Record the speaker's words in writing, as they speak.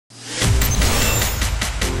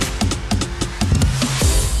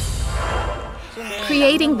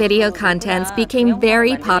Creating video contents became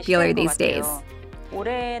very popular these days.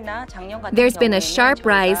 There's been a sharp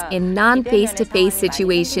rise in non-face-to-face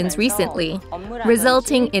situations recently,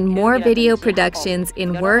 resulting in more video productions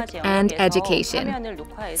in work and education.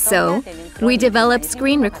 So, we developed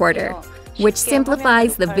Screen Recorder, which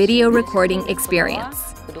simplifies the video recording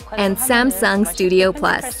experience, and Samsung Studio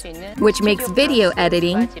Plus, which makes video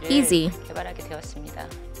editing easy.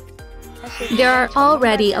 There are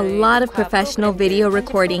already a lot of professional video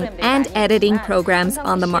recording and editing programs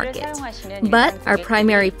on the market, but our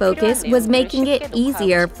primary focus was making it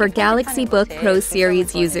easier for Galaxy Book Pro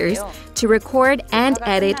series users to record and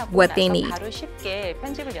edit what they need.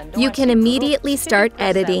 You can immediately start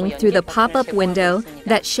editing through the pop-up window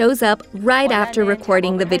that shows up right after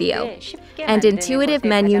recording the video, and intuitive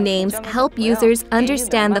menu names help users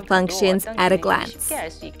understand the functions at a glance.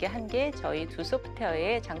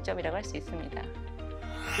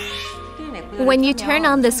 When you turn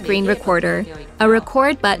on the screen recorder, a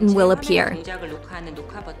record button will appear,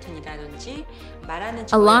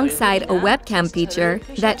 alongside a webcam feature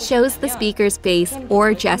that shows the speaker's face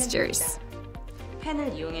or gestures.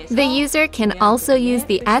 The user can also use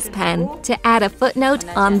the S Pen to add a footnote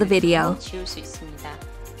on the video.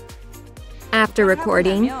 After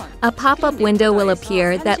recording, a pop-up window will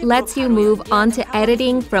appear that lets you move on to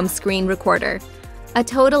editing from Screen Recorder. A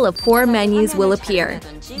total of 4 menus will appear: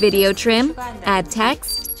 Video Trim, Add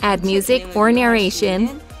Text, Add Music or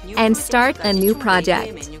Narration, and Start a New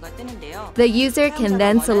Project. The user can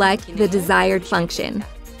then select the desired function.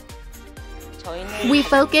 We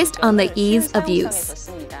focused on the ease of use.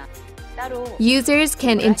 Users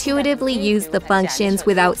can intuitively use the functions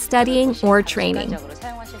without studying or training.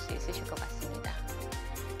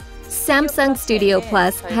 Samsung Studio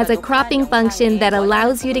Plus has a cropping function that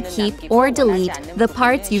allows you to keep or delete the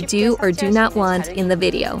parts you do or do not want in the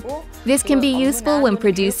video. This can be useful when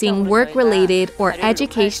producing work-related or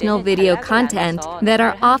educational video content that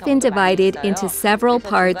are often divided into several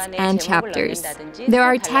parts and chapters. There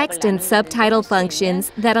are text and subtitle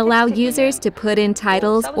functions that allow users to put in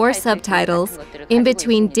titles or subtitles in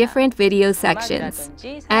between different video sections.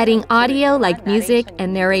 Adding audio like music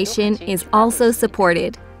and narration is also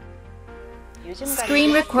supported.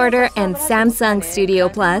 Screen Recorder and Samsung Studio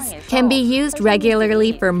Plus can be used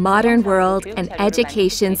regularly for modern world and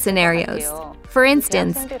education scenarios. For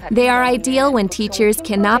instance, they are ideal when teachers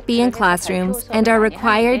cannot be in classrooms and are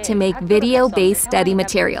required to make video-based study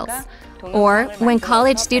materials, or when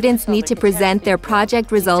college students need to present their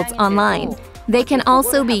project results online. They can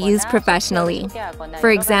also be used professionally.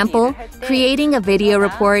 For example, creating a video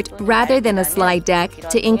report rather than a slide deck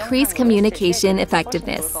to increase communication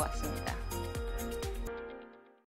effectiveness.